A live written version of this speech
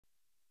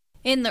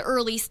In the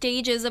early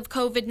stages of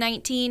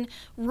COVID-19,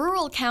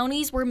 rural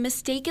counties were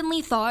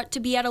mistakenly thought to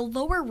be at a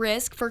lower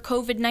risk for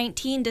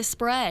COVID-19 to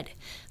spread.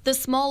 The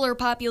smaller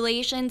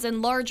populations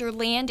and larger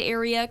land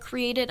area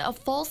created a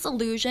false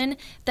illusion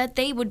that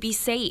they would be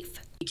safe.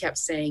 We kept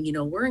saying,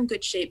 we're in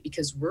good shape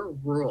because we're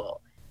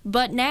rural.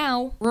 But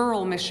now,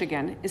 rural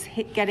Michigan is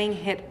getting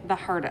hit the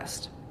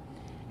hardest,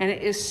 and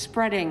it is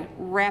spreading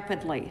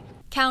rapidly.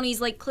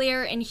 Counties like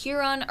Clare and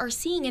Huron are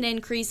seeing an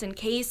increase in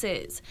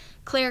cases.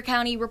 Clare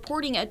County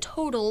reporting a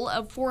total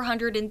of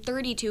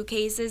 432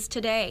 cases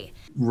today.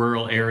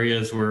 Rural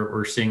areas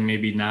we're seeing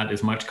maybe not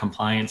as much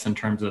compliance in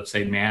terms of,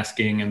 say,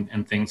 masking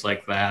and things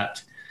like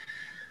that.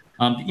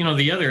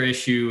 The other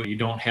issue, you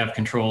don't have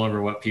control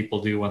over what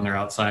people do when they're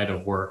outside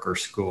of work or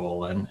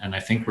school. And I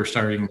think we're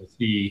starting to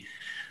see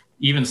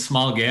even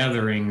small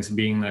gatherings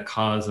being the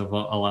cause of a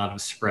lot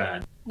of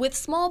spread. With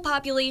small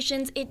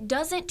populations, it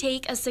doesn't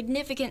take a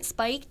significant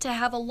spike to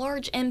have a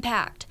large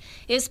impact,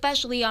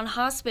 especially on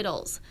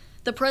hospitals.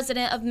 The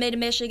president of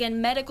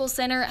Mid-Michigan Medical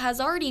Center has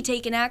already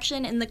taken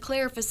action in the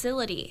Clare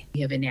facility.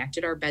 We have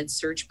enacted our bed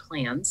surge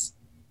plans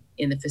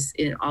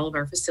in all of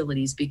our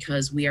facilities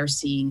because we are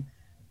seeing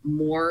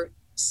more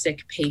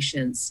sick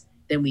patients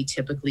than we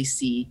typically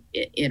see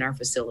in our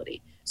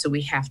facility. So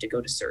we have to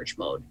go to surge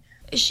mode.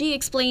 She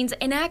explains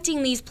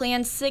enacting these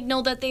plans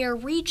signal that they are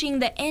reaching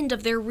the end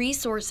of their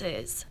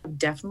resources.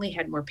 Definitely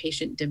had more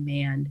patient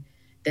demand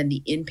than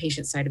the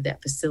inpatient side of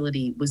that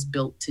facility was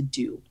built to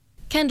do.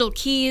 Kendall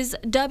Keys,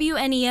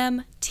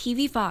 WNEM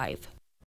TV5.